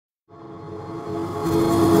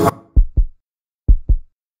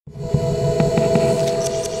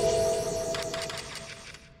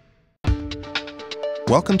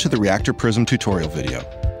Welcome to the Reaktor PRISM tutorial video.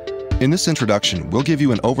 In this introduction, we'll give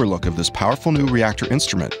you an overlook of this powerful new Reaktor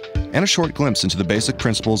instrument and a short glimpse into the basic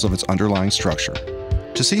principles of its underlying structure.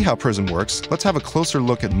 To see how PRISM works, let's have a closer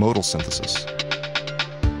look at modal synthesis.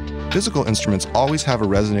 Physical instruments always have a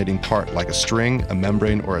resonating part like a string, a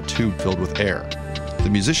membrane, or a tube filled with air. The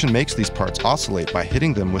musician makes these parts oscillate by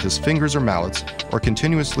hitting them with his fingers or mallets or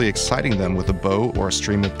continuously exciting them with a bow or a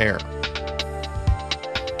stream of air.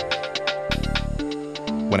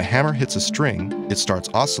 When a hammer hits a string, it starts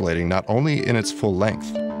oscillating not only in its full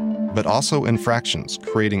length, but also in fractions,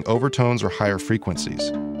 creating overtones or higher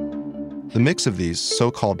frequencies. The mix of these,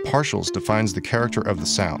 so-called partials, defines the character of the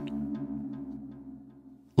sound.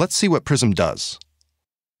 Let's see what PRISM does.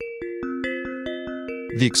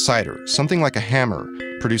 The exciter, something like a hammer,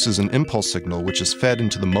 produces an impulse signal which is fed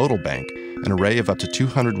into the modal bank, an array of up to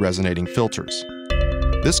 200 resonating filters.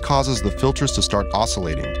 This causes the filters to start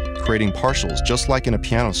oscillating, creating partials just like in a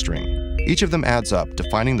piano string. Each of them adds up,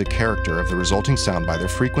 defining the character of the resulting sound by their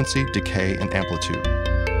frequency, decay, and amplitude.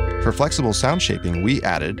 For flexible sound shaping, we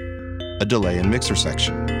added a delay and mixer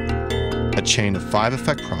section, a chain of 5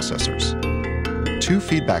 effect processors, 2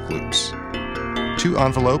 feedback loops, 2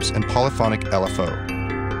 envelopes and polyphonic LFO,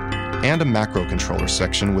 and a macro controller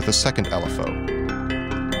section with a second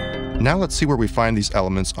LFO. Now let's see where we find these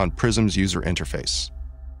elements on PRISM's user interface.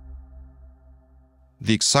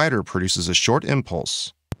 The exciter produces a short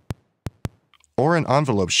impulse, or an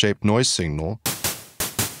envelope-shaped noise signal,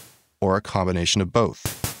 or a combination of both.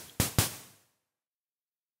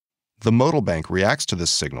 The modal bank reacts to this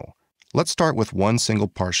signal. Let's start with one single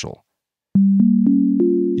partial.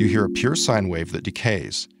 You hear a pure sine wave that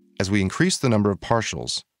decays. As we increase the number of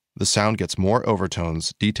partials, the sound gets more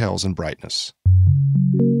overtones, details, and brightness.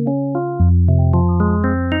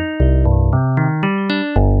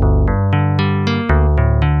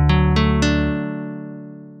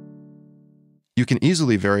 You can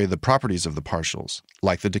easily vary the properties of the partials,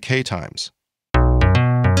 like the decay times.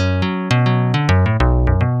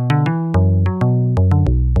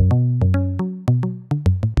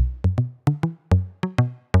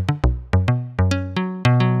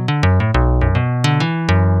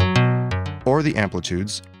 Or the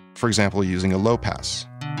amplitudes, for example using a low pass.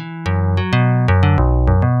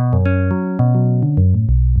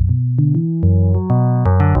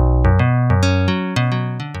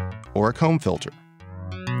 Or a comb filter.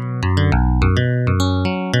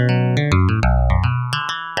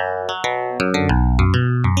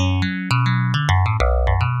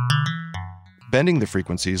 Bending the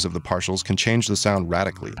frequencies of the partials can change the sound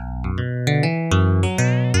radically.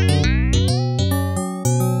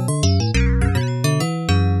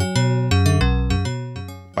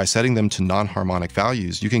 By setting them to non-harmonic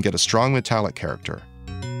values, you can get a strong metallic character.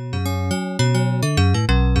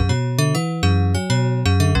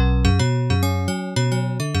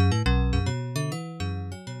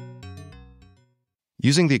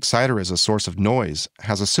 Using the exciter as a source of noise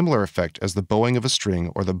has a similar effect as the bowing of a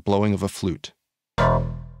string or the blowing of a flute.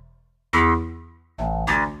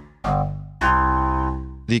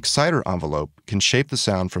 The exciter envelope can shape the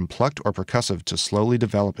sound from plucked or percussive to slowly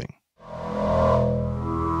developing.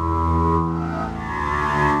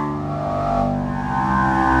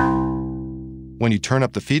 When you turn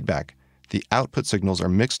up the feedback, the output signals are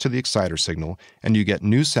mixed to the exciter signal, and you get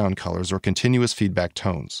new sound colors or continuous feedback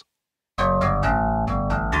tones.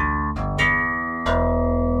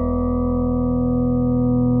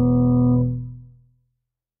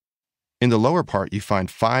 In the lower part, you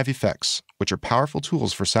find 5 effects, which are powerful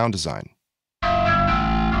tools for sound design.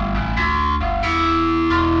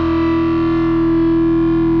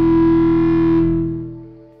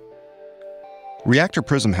 Reaktor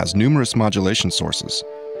PRISM has numerous modulation sources,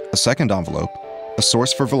 a second envelope, a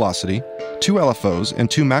source for velocity, 2 LFOs,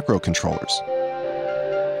 and 2 macro controllers.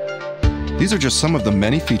 These are just some of the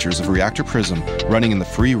many features of Reaktor PRISM running in the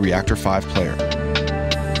free Reaktor 5 player.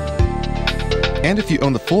 And if you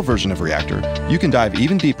own the full version of Reaktor, you can dive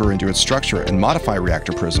even deeper into its structure and modify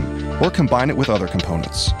Reaktor PRISM, or combine it with other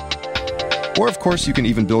components. Or of course, you can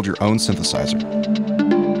even build your own synthesizer.